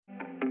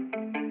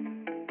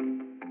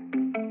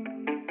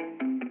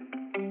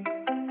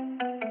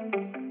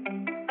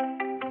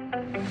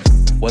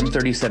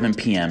1:37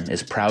 p.m.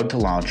 is proud to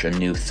launch a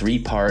new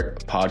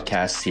 3-part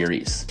podcast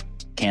series,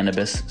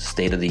 Cannabis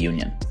State of the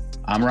Union.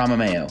 I'm Rama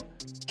Mayo,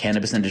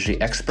 cannabis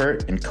industry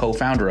expert and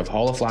co-founder of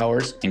Hall of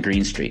Flowers and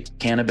Green Street.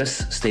 Cannabis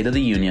State of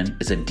the Union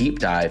is a deep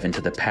dive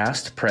into the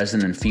past,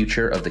 present, and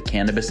future of the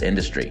cannabis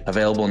industry.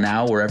 Available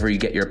now wherever you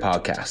get your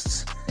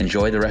podcasts.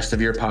 Enjoy the rest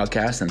of your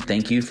podcast, and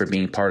thank you for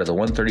being part of the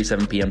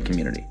 1:37 p.m.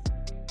 community.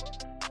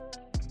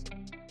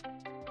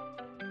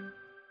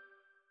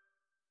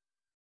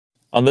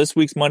 On this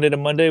week's Monday to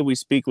Monday, we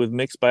speak with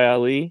Mix by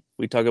Ali.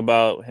 We talk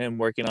about him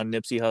working on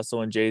Nipsey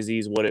Hussle and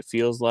Jay-Z's What It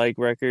Feels Like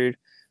record.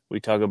 We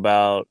talk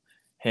about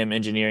him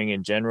engineering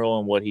in general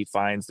and what he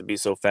finds to be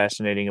so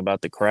fascinating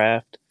about the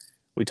craft.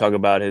 We talk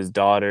about his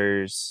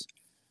daughter's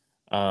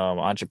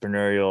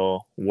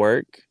entrepreneurial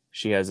work.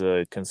 She has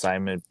a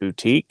consignment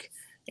boutique.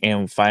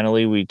 And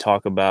finally, we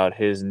talk about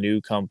his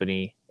new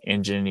company,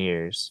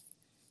 Engineers.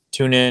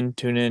 Tune in.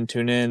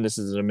 This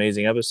is an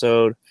amazing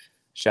episode.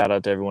 Shout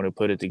out to everyone who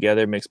put it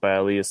together. Mixed by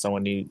Ali is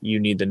someone you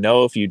need to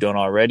know if you don't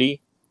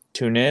already.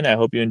 Tune in. I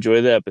hope you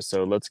enjoy the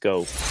episode. Let's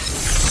go.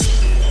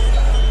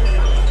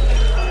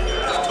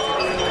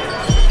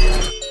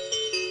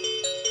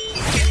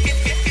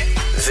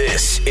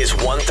 This is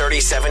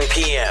 1:37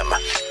 p.m.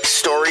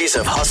 Stories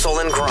of hustle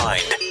and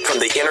grind from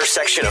the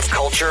intersection of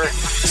culture,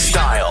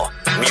 style,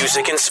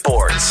 music, and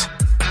sports.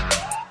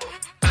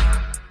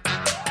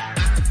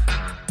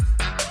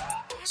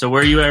 So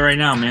where are you at right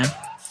now, man?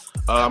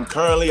 I'm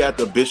currently at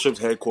the Bishop's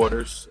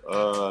headquarters,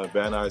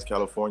 Van Nuys,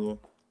 California.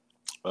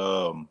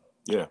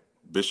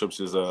 Bishop's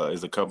is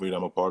a company that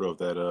I'm a part of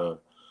that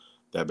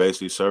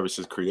basically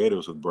services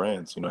creatives with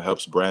brands.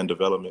 Helps brand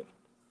development,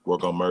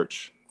 work on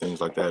merch,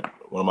 things like that.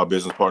 One of my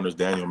business partners,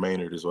 Daniel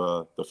Maynard, is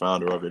the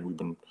founder of it. We've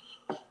been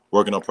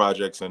working on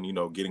projects and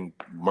getting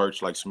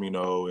merch like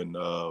Smino and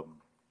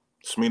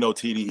Smino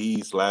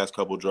TDE's last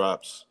couple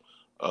drops.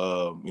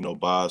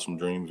 Boz from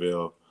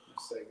Dreamville.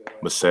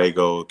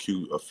 Masego,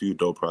 a few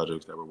dope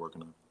projects that we're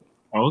working on.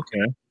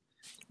 Okay,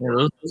 yeah,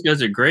 those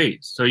guys are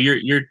great. So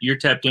you're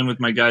tapped in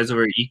with my guys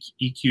over at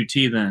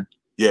EQT then.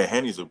 Yeah,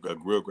 Henny's a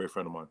real great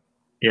friend of mine.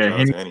 Yeah,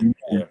 Henny.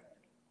 Yeah.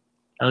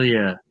 Hell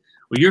yeah.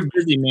 Well, you're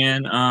busy,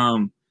 man.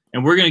 And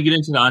we're gonna get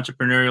into the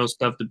entrepreneurial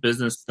stuff, the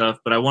business stuff.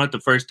 But I wanted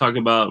to first talk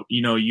about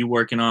you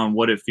working on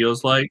What It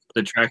Feels Like,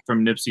 the track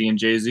from Nipsey and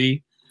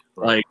Jay-Z.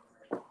 Right.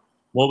 Like,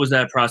 what was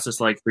that process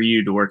like for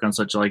you to work on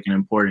such an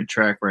important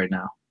track right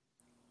now?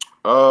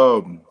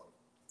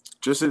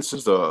 It's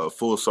just a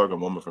full circle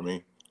moment for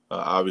me.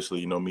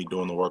 Obviously, me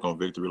doing the work on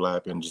Victory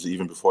Lap, and just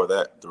even before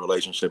that, the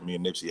relationship me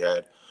and Nipsey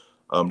had,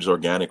 just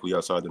organically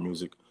outside the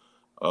music.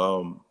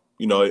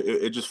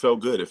 It just felt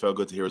good. It felt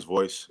good to hear his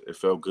voice. It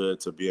felt good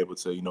to be able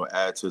to,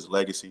 add to his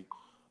legacy,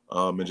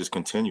 and just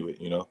continue it.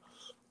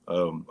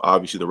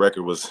 Obviously the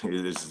record is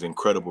an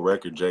incredible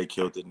record. Jay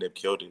killed it. Nip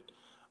killed it.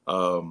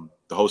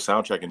 The whole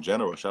soundtrack in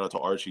general. Shout out to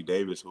Archie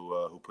Davis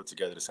who put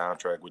together the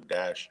soundtrack with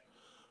Dash.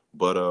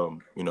 But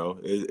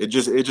it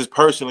just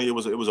personally it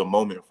was a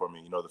moment for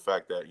me. The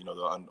fact that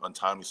the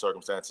untimely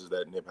circumstances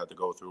that Nip had to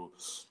go through,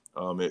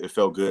 it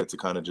felt good to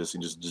kind of just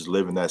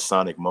live in that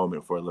sonic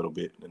moment for a little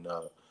bit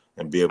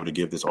and be able to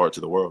give this art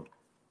to the world.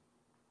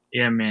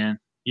 Yeah, man.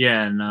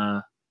 Yeah, and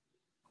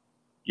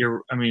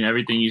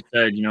everything you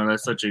said,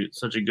 that's such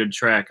a good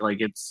track.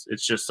 Like it's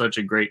just such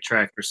a great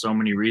track for so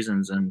many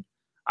reasons. And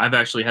I've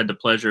actually had the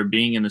pleasure of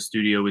being in the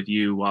studio with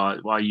you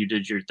while you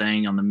did your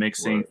thing on the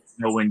mixing. Right.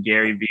 When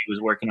Gary V was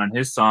working on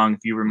his song, if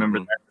you remember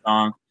that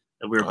song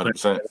that we were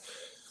 100%. playing. That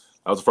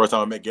was the first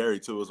time I met Gary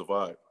too. It was a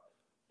vibe.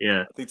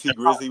 Yeah. I think T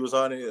Grizzly was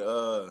on it. It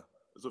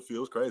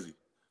was crazy.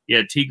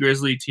 Yeah, T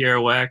Grizzly,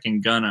 Tierra Whack,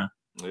 and Gunna.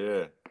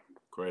 Yeah,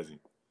 crazy.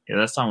 Yeah,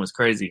 that song was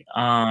crazy.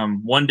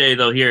 One day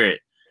they'll hear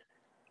it.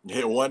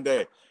 Yeah, one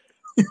day.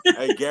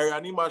 Hey Gary, I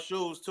need my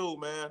shoes too,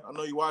 man. I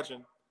know you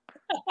watching.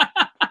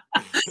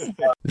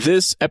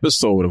 This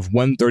episode of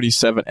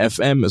 137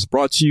 FM is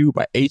brought to you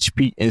by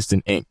HP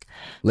Instant Ink.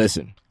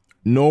 Listen,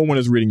 no one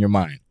is reading your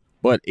mind,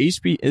 but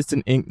HP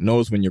Instant Ink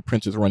knows when your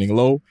printer's running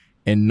low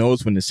and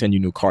knows when to send you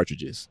new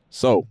cartridges.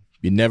 So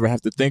you never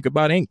have to think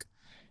about ink.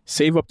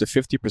 Save up to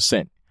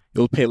 50%.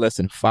 You'll pay less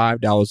than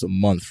 $5 a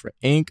month for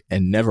ink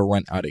and never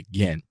run out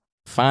again.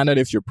 Find out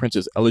if your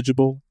printer's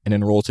eligible and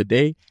enroll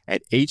today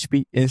at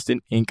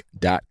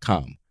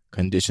hpinstantink.com.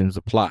 Conditions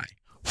apply.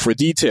 For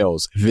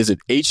details, visit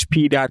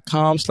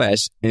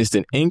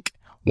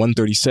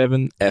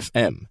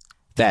hp.com/instantink137fm.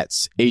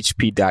 That's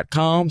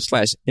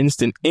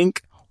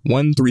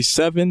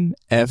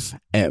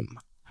hp.com/instantink137fm.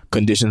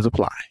 Conditions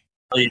apply.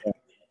 Oh, yeah.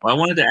 Well, I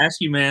wanted to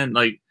ask you, man,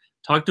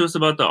 talk to us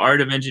about the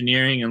art of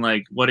engineering and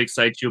what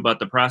excites you about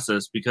the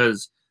process,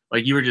 because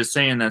you were just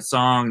saying that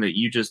song that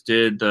you just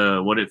did,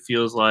 the What It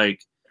Feels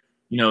Like,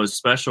 is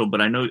special,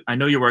 but I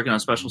know you're working on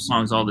special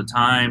songs all the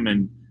time,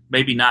 and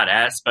maybe not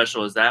as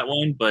special as that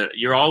one, but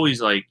you're always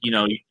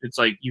it's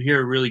like you hear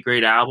a really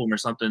great album or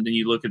something, then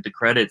you look at the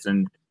credits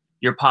and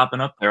you're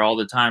popping up there all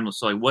the time.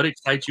 So what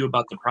excites you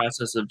about the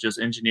process of just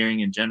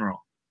engineering in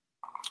general?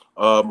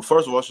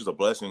 First of all, it's just a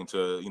blessing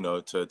to be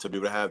able to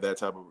have that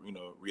type of,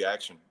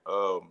 reaction.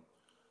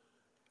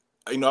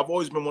 I've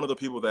always been one of the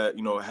people that,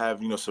 have,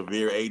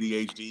 severe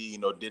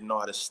ADHD, didn't know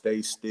how to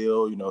stay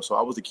still, so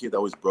I was the kid that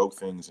always broke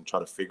things and try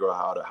to figure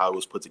out how it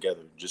was put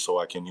together, just so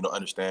I can,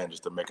 understand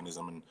just the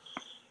mechanism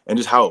and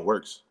just how it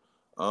works.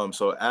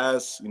 So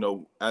as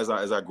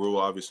I grew,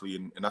 obviously,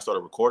 and I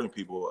started recording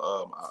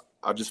people,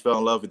 I just fell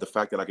in love with the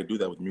fact that I could do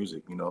that with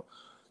music,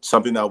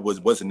 something that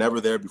was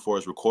never there before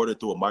is recorded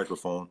through a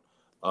microphone.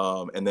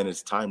 And then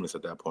it's timeless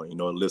at that point, it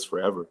lives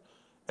forever.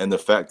 And the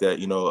fact that,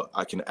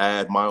 I can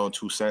add my own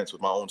 2 cents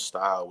with my own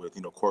style with,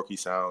 quirky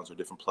sounds or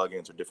different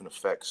plugins or different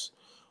effects,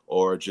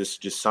 or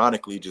just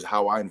sonically, just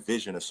how I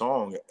envision a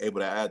song, able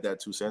to add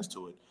that 2 cents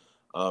to it.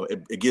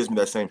 It gives me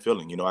that same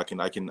feeling. I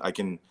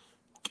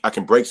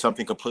can break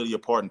something completely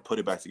apart and put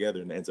it back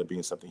together, and it ends up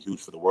being something huge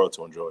for the world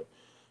to enjoy.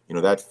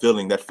 That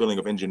feeling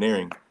of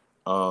engineering,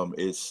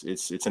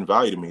 it's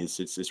invaluable to me.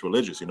 It's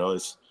religious.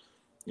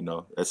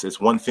 It's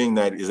one thing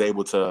that is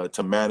able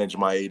to manage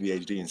my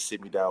ADHD and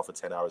sit me down for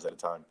 10 hours at a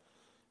time.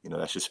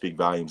 That should speak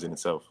volumes in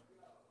itself.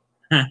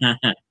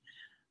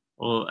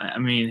 Well, I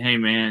mean, hey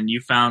man,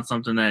 you found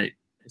something that it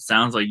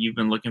sounds like you've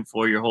been looking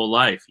for your whole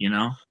life,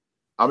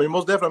 I mean,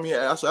 most definitely. I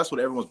mean, that's what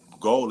everyone's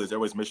goal is.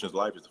 Everyone's mission in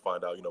life is to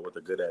find out, what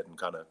they're good at and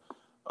kind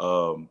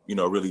of,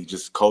 really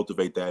just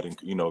cultivate that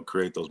and,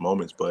 create those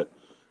moments. But,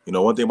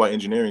 one thing about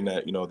engineering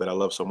that, that I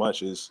love so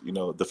much is,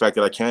 the fact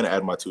that I can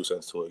add my 2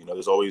 cents to it.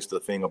 There's always the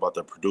thing about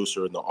the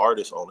producer and the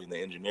artist only, and the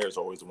engineer is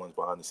always the ones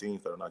behind the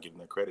scenes that are not getting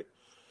that credit.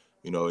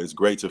 It's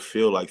great to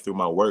feel like through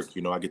my work,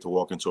 I get to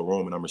walk into a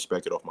room and I'm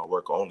respected off my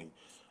work only.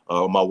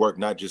 My work,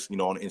 not just,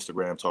 on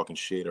Instagram talking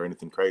shit or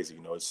anything crazy.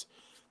 It's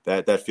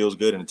that feels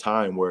good in a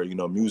time where,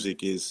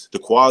 music is, the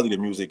quality of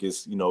music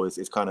is,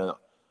 it's kind of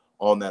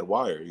on that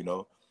wire,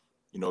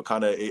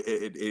 kind of,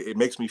 it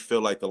makes me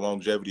feel like the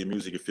longevity of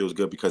music, it feels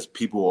good because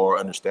people are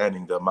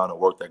understanding the amount of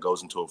work that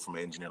goes into it from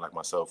an engineer like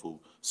myself who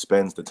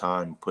spends the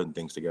time putting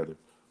things together.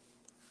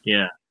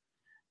 Yeah.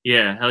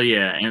 Yeah, hell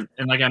yeah.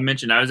 And like I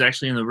mentioned, I was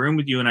actually in the room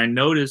with you and I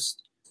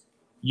noticed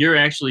you're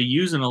actually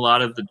using a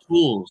lot of the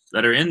tools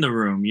that are in the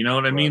room. You know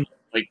what I mean?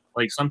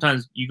 Like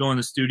sometimes you go in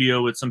the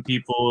studio with some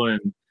people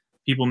and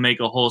people make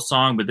a whole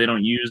song, but they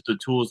don't use the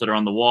tools that are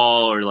on the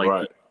wall or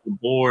like the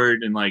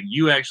board. And like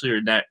you actually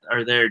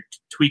are there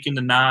tweaking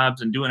the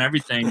knobs and doing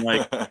everything.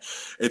 Like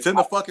it's in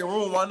the fucking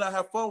room. Why not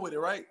have fun with it,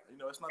 right?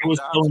 It's not a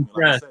job to me.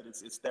 Like I said,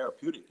 it's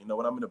therapeutic.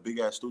 When I'm in a big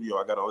ass studio,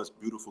 I got all this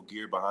beautiful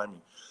gear behind me.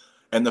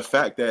 And the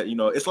fact that,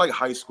 it's like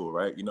high school,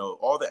 right?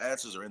 All the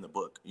answers are in the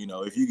book.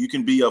 If you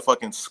can be a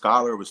fucking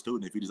scholar of a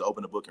student if you just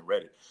open the book and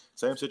read it.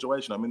 Same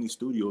situation. I'm in these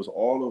studios.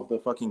 All of the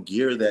fucking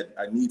gear that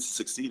I need to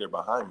succeed are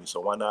behind me.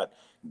 So why not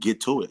get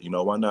to it?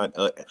 Why not,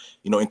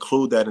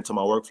 include that into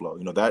my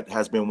workflow? That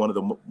has been one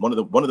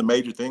of the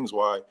major things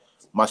why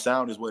my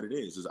sound is what it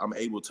is I'm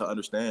able to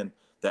understand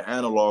the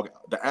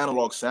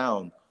analog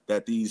sound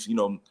that these,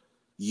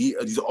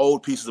 these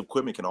old pieces of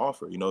equipment can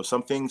offer.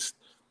 Some things.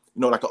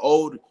 Like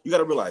you got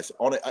to realize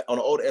on an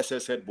old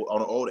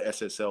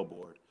SSL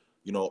board,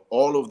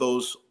 all of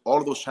those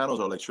channels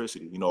are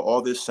electricity.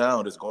 All this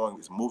sound is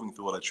moving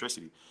through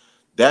electricity.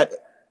 That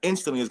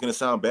instantly is going to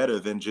sound better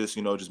than just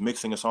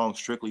mixing a song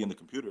strictly in the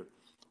computer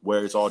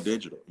where it's all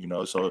digital.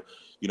 So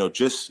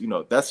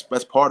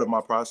that's part of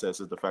my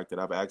process is the fact that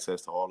I have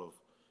access to all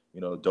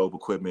of dope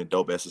equipment,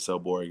 dope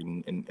SSL board,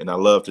 and I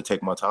love to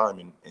take my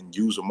time and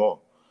use them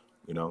all.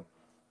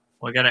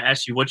 Well, I gotta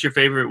ask you, what's your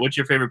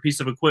favorite piece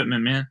of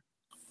equipment, man?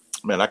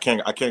 Man, I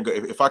can't go.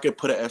 If I could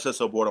put an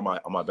SSL board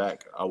on my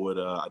back, I would.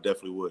 I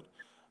definitely would.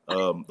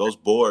 Those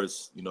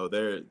boards,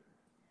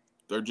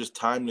 they're just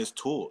timeless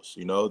tools.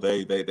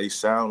 They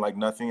sound like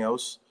nothing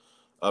else,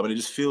 and it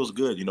just feels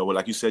good.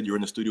 Like you said, you're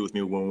in the studio with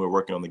me when we were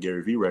working on the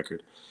Gary V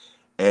record,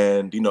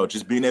 and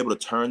just being able to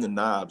turn the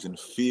knobs and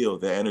feel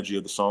the energy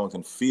of the songs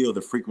and feel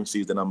the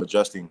frequencies that I'm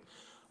adjusting.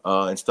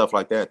 And stuff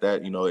like that.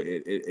 That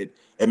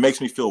it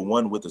makes me feel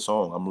one with the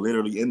song. I'm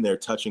literally in there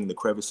touching the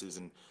crevices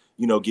and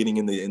getting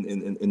in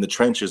the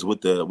trenches with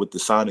the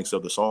sonics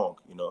of the song.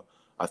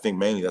 I think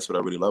mainly that's what I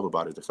really love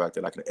about it, the fact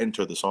that I can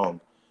enter the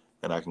song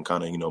and I can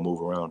kind of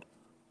move around.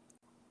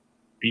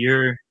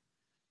 You're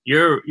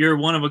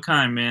one of a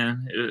kind,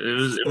 man.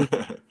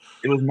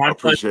 It was my I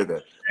appreciate pleasure.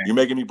 That. You're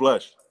making me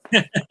blush.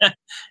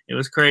 It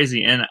was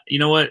crazy. And you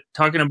know what?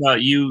 Talking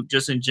about you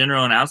just in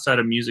general and outside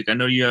of music, I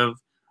know you have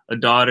a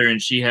daughter and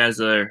she has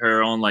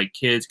her own like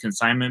kids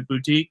consignment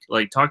boutique.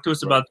 Like talk to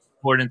us about the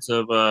importance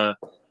of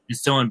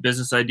instilling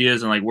business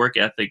ideas and like work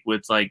ethic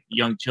with like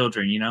young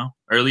children,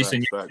 or at least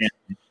in your family.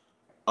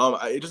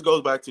 It just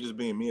goes back to just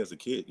being me as a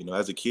kid.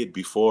 As a kid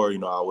before,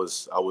 I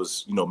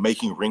was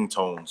making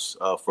ringtones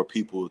for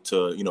people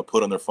to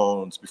put on their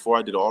phones. Before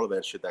I did all of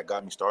that shit that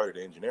got me started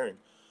in engineering,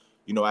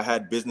 I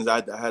had business.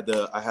 I had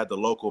the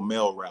local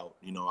mail route.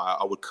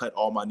 I would cut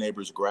all my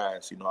neighbors'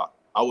 grass.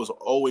 I was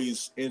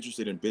always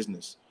interested in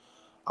business.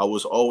 I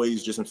was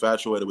always just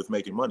infatuated with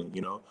making money.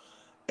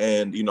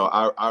 And,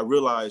 I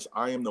realized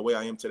I am the way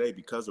I am today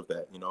because of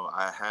that.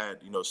 I had,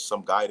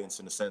 some guidance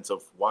in the sense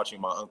of watching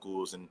my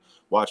uncles and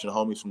watching the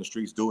homies from the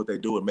streets do what they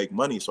do and make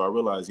money. So I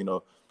realized,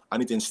 I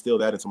need to instill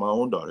that into my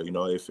own daughter. You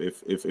know,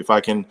 if I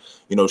can,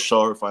 you know,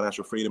 show her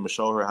financial freedom and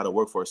show her how to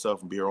work for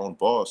herself and be her own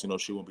boss, you know,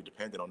 she won't be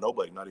dependent on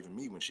nobody, not even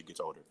me, when she gets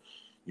older.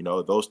 You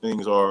know, those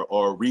things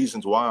are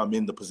reasons why I'm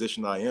in the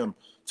position I am,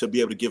 to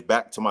be able to give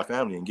back to my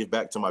family and give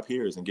back to my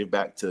peers and give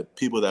back to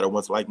people that are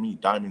once like me,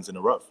 diamonds in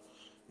the rough.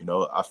 You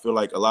know, I feel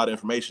like a lot of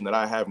information that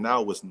I have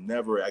now was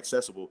never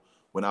accessible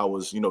when I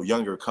was, you know,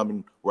 younger,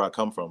 coming where I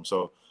come from.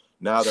 So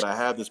now that I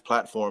have this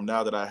platform,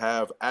 now that I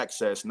have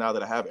access, now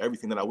that I have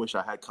everything that I wish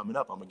I had coming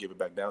up, I'm gonna give it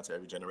back down to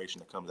every generation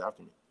that comes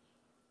after me.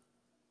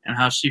 And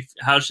how's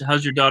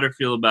your daughter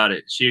feel about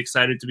it? She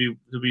excited to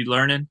be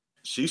learning?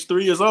 She's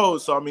 3 years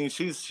old, so I mean,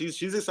 she's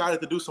excited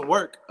to do some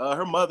work.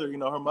 Her mother, you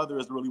know, her mother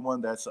is really one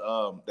that's you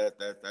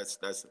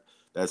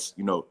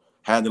know,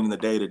 handling the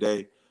day to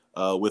day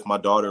with my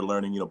daughter,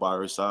 learning, you know, by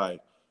her side.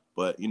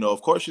 But you know,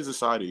 of course, she's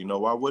excited. You know,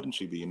 why wouldn't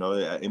she be? You know,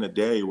 in a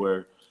day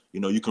where, you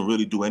know, you can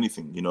really do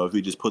anything. You know, if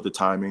you just put the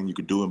time in, you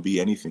could do and be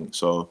anything.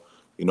 So,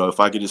 you know, if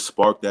I could just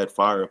spark that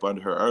fire up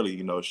under her early,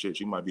 you know, shit,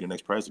 she might be the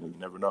next president. You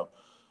never know.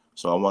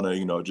 So I want to,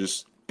 you know,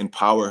 just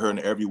empower her in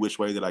every which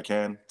way that I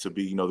can to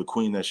be, you know, the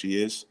queen that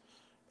she is,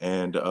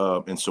 and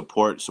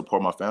support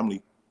my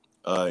family,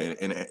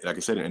 and like I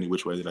said, in any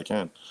which way that I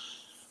can.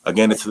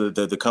 Again, it's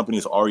the company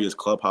is Aria's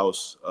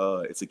Clubhouse.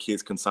 It's a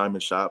kids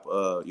consignment shop.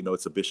 You know,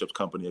 it's a Bishop's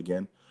company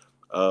again.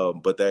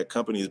 But that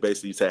company is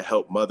basically to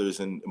help mothers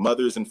and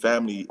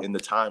family in the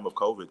time of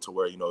COVID, to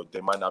where, you know,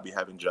 they might not be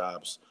having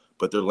jobs,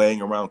 but they're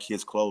laying around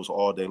kids' clothes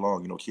all day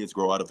long. You know, kids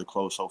grow out of their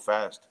clothes so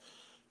fast.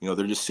 You know,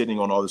 they're just sitting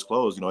on all this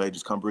clothes. You know, hey,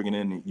 just come bring it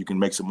in. You can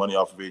make some money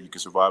off of it. You can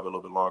survive a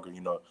little bit longer.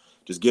 You know,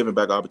 just giving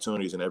back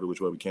opportunities in every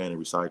which way we can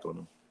and recycling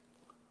them.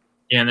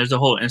 Yeah, and there's a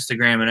whole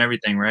Instagram and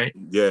everything, right?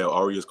 Yeah,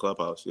 Aria's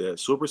Clubhouse. Yeah,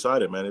 super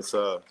excited, man. It's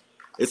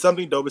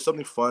something dope. It's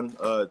something fun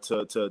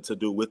to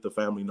do with the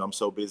family. You know, I'm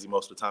so busy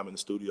most of the time in the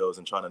studios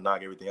and trying to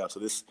knock everything out. So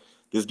this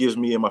gives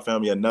me and my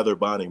family another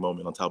bonding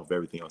moment on top of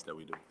everything else that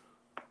we do.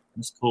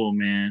 That's cool,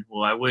 man.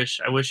 Well, I wish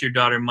your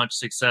daughter much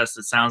success.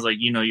 It sounds like,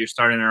 you know, you're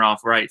starting her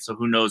off right. So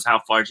who knows how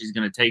far she's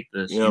going to take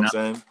this? You know what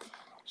I'm saying?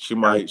 She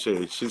might.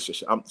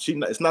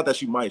 It's not that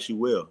she might. She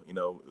will. You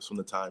know, from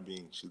the time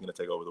being, she's going to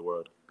take over the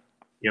world.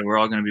 Yeah, we're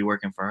all going to be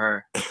working for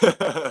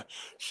her.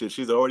 Shit,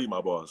 she's already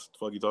my boss.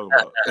 What the fuck you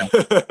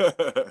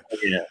talking about?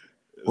 Yeah.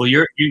 Well,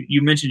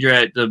 you mentioned you're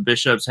at the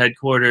Bishop's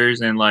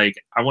headquarters, and like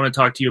I want to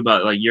talk to you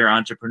about like your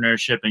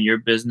entrepreneurship and your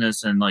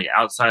business, and like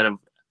outside of,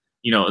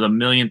 you know, the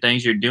million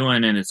things you're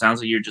doing, and it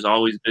sounds like you're just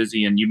always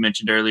busy. And you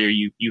mentioned earlier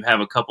you have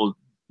a couple,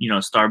 you know,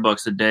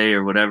 Starbucks a day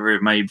or whatever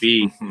it might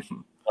be.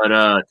 But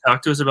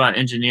talk to us about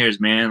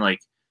engineers, man.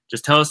 Like,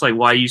 just tell us like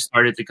why you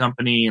started the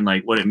company and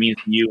like what it means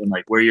to you and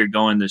like where you're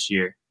going this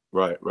year.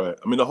 Right. I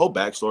mean, the whole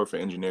backstory for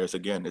engineers,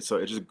 again, it's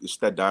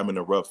that diamond in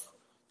the rough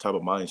type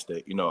of mind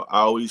state. You know, I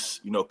always,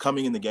 you know,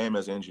 coming in the game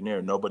as an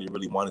engineer, nobody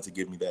really wanted to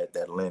give me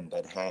that lend,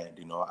 that hand.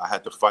 You know, I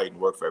had to fight and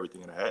work for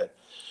everything that I had.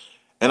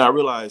 And I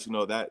realized, you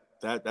know,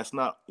 that's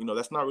not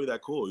really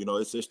that cool. You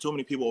know, there's too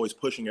many people always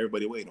pushing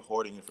everybody away and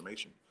hoarding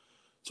information.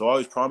 So I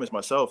always promised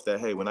myself that,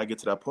 hey, when I get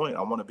to that point,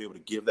 I want to be able to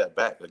give that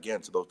back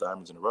again to those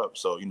diamonds in the rough.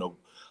 So, you know,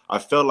 I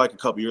felt like a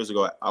couple of years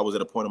ago, I was at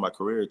a point in my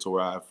career to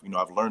where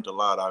I've learned a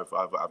lot.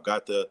 I've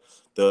got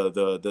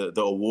the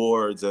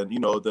awards and, you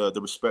know,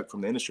 the respect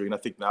from the industry. And I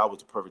think now was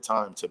the perfect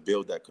time to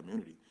build that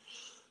community.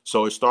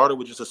 So it started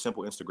with just a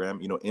simple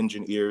Instagram, you know,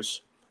 Engine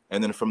Ears.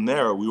 And then from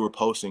there, we were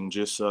posting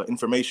just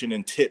information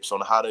and tips on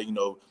how to, you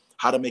know,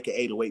 how to make an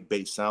 808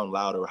 bass sound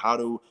louder, how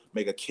to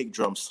make a kick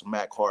drum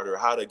smack harder,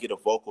 how to get a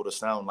vocal to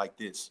sound like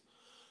this.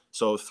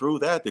 So through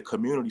that, the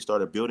community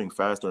started building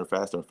faster and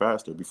faster and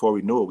faster. Before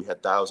we knew it, we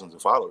had thousands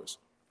of followers.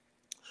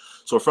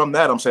 So from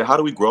that, I'm saying, how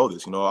do we grow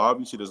this? You know,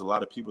 obviously there's a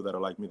lot of people that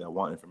are like me that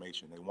want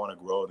information. They want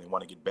to grow and they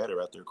want to get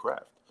better at their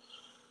craft.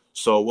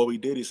 So what we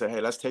did is say, hey,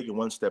 let's take it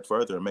one step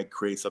further and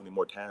create something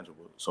more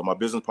tangible. So my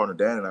business partner,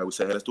 Dan, and I would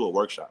say, hey, let's do a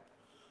workshop.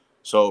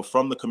 So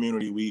from the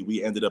community,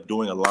 we ended up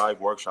doing a live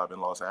workshop in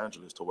Los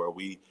Angeles, to where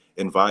we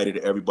invited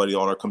everybody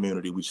on our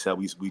community. We said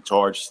we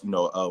charged, you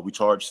know, we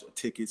charged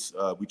tickets.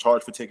 We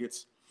charged for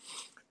tickets,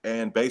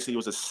 and basically it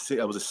was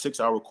a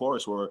 6-hour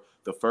course where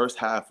the first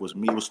half was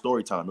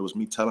story time. It was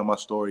me telling my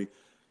story,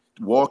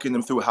 walking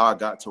them through how I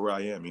got to where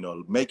I am. You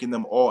know, making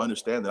them all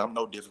understand that I'm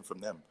no different from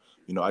them.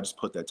 You know, I just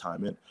put that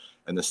time in.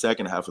 And the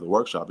second half of the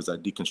workshop is I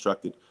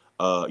deconstructed,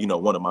 you know,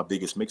 one of my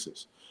biggest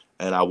mixes.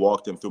 And I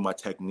walked them through my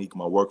technique,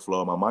 my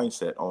workflow, my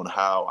mindset on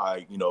how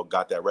I, you know,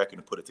 got that record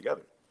and put it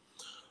together.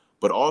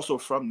 But also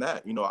from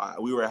that, you know,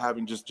 we were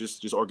having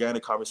just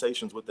organic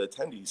conversations with the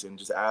attendees and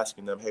just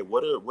asking them, hey,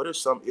 what are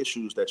some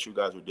issues that you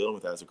guys are dealing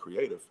with as a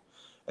creative?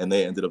 And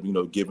they ended up, you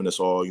know, giving us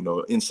all, you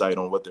know, insight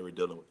on what they were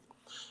dealing with.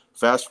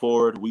 Fast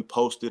forward, we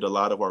posted a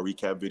lot of our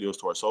recap videos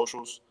to our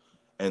socials.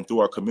 And through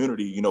our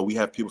community, you know, we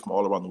have people from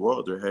all around the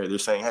world. They're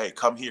saying, hey,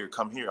 come here.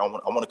 I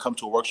want to come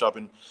to a workshop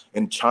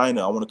in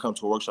China. I want to come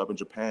to a workshop in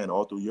Japan,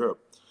 all through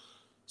Europe.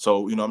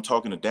 So, you know, I'm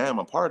talking to Dan,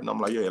 my partner. I'm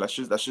like, yeah, let's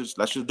just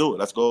do it.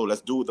 Let's go.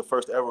 Let's do the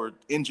first ever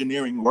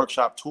engineering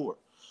workshop tour.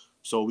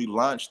 So we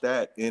launched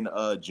that in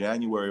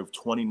January of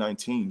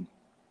 2019.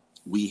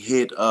 We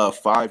hit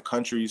 5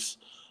 countries.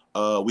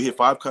 We hit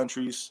 5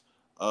 countries.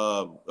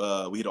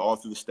 We hit all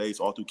through the States,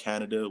 all through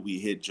Canada. We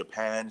hit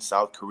Japan,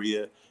 South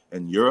Korea,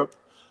 and Europe.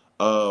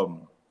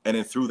 And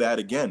then through that,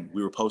 again,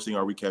 we were posting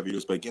our recap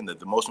videos. But again,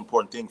 the most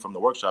important thing from the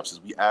workshops is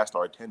we asked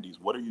our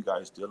attendees, what are you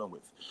guys dealing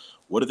with?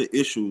 What are the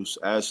issues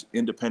as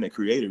independent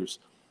creators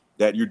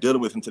that you're dealing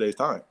with in today's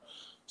time?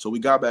 So we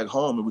got back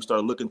home and we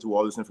started looking through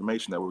all this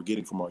information that we were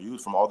getting from our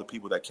youth, from all the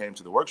people that came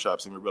to the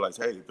workshops, and we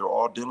realized, hey, they're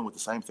all dealing with the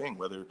same thing,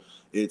 whether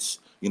it's,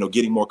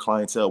 getting more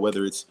clientele,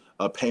 whether it's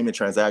payment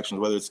transactions,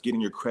 whether it's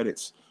getting your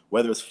credits,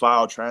 whether it's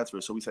file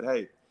transfers. So we said,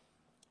 hey,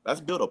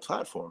 let's build a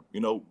platform.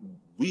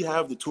 We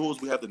have the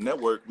tools, we have the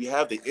network, we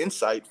have the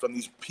insight from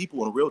these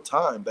people in real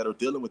time that are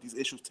dealing with these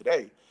issues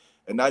today,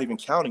 and not even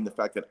counting the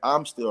fact that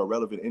I'm still a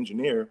relevant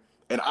engineer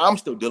and I'm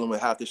still dealing with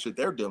half the shit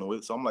they're dealing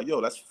with. So I'm like, yo,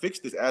 let's fix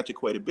this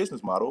antiquated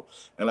business model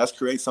and let's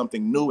create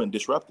something new and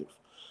disruptive.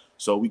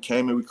 So we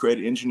came and we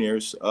created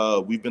Engineers.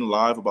 We've been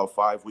live about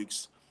 5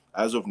 weeks.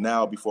 As of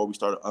now, before we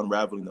started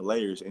unraveling the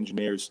layers,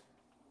 Engineers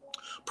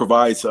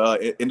provides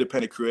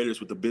independent creators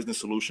with the business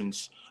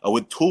solutions,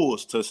 with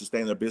tools to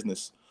sustain their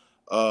business.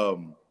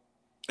 And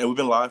we've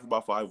been live for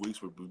about 5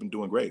 weeks. We've been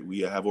doing great.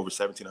 We have over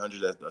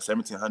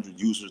 1,700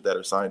 users that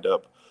are signed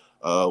up.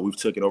 We've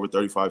taken over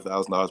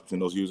 $35,000 between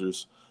those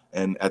users.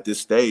 And at this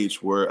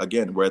stage, we're at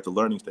the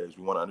learning stage.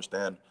 We want to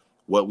understand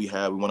what we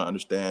have. We want to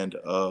understand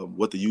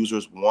what the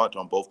users want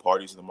on both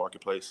parties in the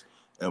marketplace,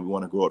 and we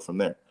want to grow it from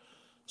there.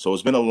 So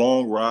it's been a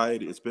long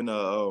ride. It's been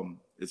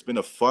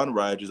a fun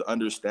ride, just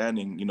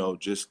understanding,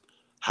 just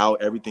how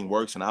everything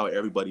works and how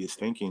everybody is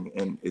thinking.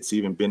 And it's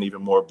been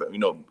even more,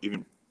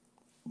 even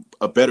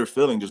a better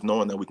feeling just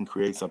knowing that we can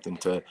create something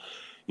to,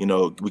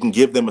 we can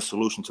give them a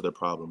solution to their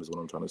problem is what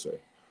I'm trying to say.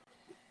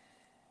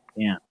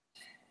 Yeah.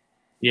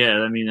 Yeah.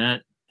 I mean,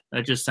 that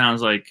just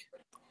sounds like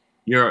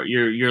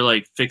you're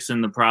like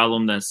fixing the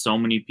problem that so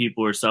many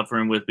people are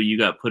suffering with, but you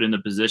got put in the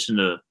position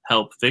to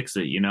help fix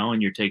it,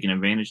 and you're taking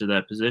advantage of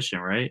that position,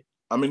 right?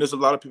 I mean, there's a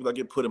lot of people that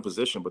get put in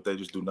position, but they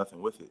just do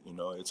nothing with it.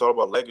 It's all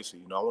about legacy.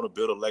 I want to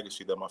build a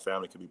legacy that my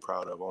family can be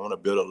proud of. I want to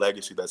build a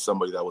legacy that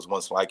somebody that was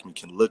once like me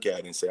can look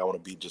at and say, I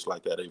want to be just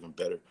like that, or even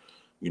better.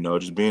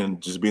 Just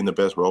being the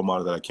best role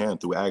model that I can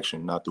through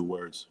action, not through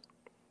words.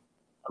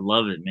 I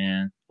love it,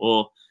 man.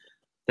 Well,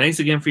 thanks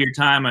again for your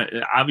time.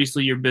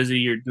 Obviously, you're busy.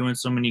 You're doing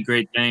so many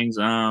great things.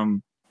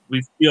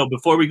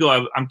 Before we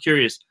go, I'm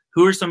curious,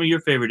 who are some of your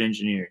favorite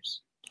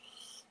engineers?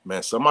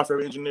 Man, some of my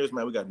favorite engineers,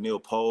 man, we got Neil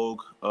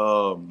Pogue.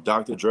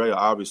 Dr. Dre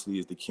obviously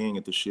is the king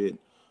at the shit.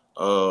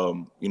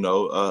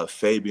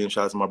 Fabian,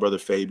 shout out to my brother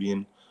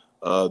Fabian.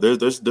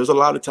 There's a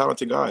lot of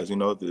talented guys,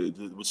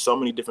 with so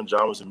many different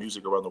genres of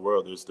music around the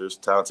world. There's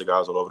talented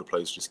guys all over the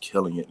place just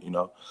killing it,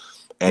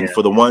 And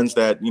for the ones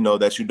that,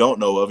 that you don't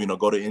know of,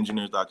 go to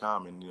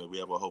engineers.com and, we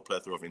have a whole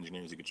plethora of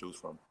engineers you can choose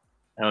from.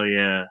 Hell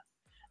yeah.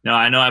 No,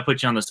 I know I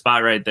put you on the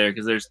spot right there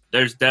because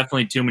there's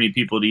definitely too many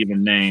people to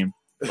even name.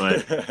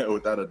 But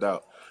without a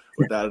doubt.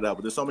 But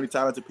there's so many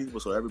talented people,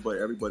 so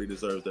everybody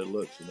deserves their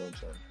looks, you know what I'm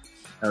saying?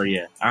 Hell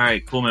yeah. All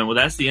right, cool, man. Well,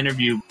 that's the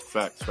interview.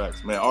 Facts.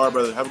 Man, all right,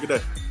 brother. Have a good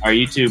day. All right,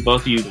 you too.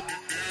 Both of you.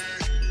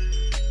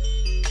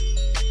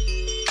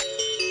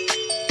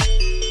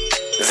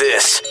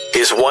 This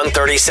is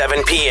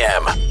 1:37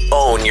 p.m.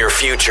 Own your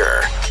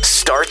future.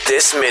 Start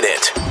this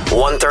minute.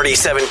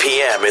 1:37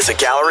 p.m. is a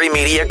Gallery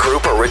Media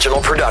Group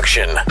original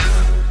production.